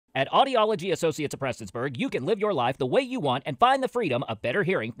At Audiology Associates of Prestonsburg, you can live your life the way you want and find the freedom of better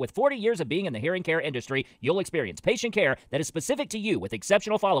hearing. With 40 years of being in the hearing care industry, you'll experience patient care that is specific to you with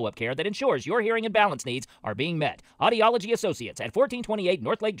exceptional follow-up care that ensures your hearing and balance needs are being met. Audiology Associates at 1428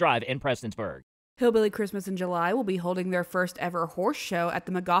 North Lake Drive in Prestonsburg. Hillbilly Christmas in July will be holding their first ever horse show at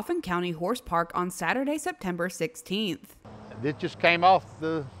the Magoffin County Horse Park on Saturday, September 16th. It just came off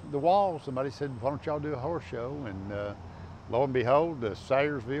the wall. Somebody said, why don't y'all do a horse show? And lo and behold,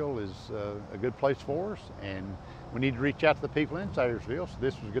 Salyersville is a good place for us, and we need to reach out to the people in Salyersville. So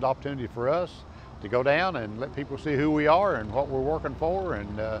this was a good opportunity for us to go down and let people see who we are and what we're working for,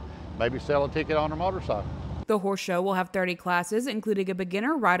 and maybe sell a ticket on a motorcycle. The horse show will have 30 classes, including a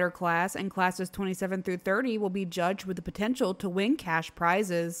beginner rider class, and classes 27 through 30 will be judged with the potential to win cash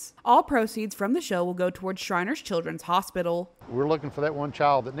prizes. All proceeds from the show will go towards Shriners Children's Hospital. We're looking for that one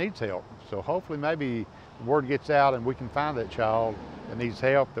child that needs help. So hopefully maybe the word gets out and we can find that child that needs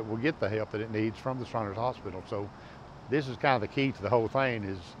help, that will get the help that it needs from the Shriners Hospital. So this is kind of the key to the whole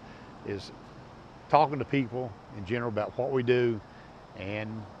thing, is talking to people in general about what we do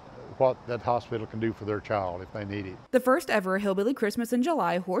and what that hospital can do for their child if they need it. The first ever Hillbilly Christmas in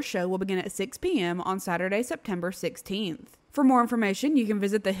July horse show will begin at 6 p.m. on Saturday, September 16th. For more information, you can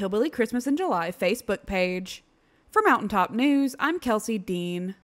visit the Hillbilly Christmas in July Facebook page. For Mountaintop News, I'm Kelsey Dean.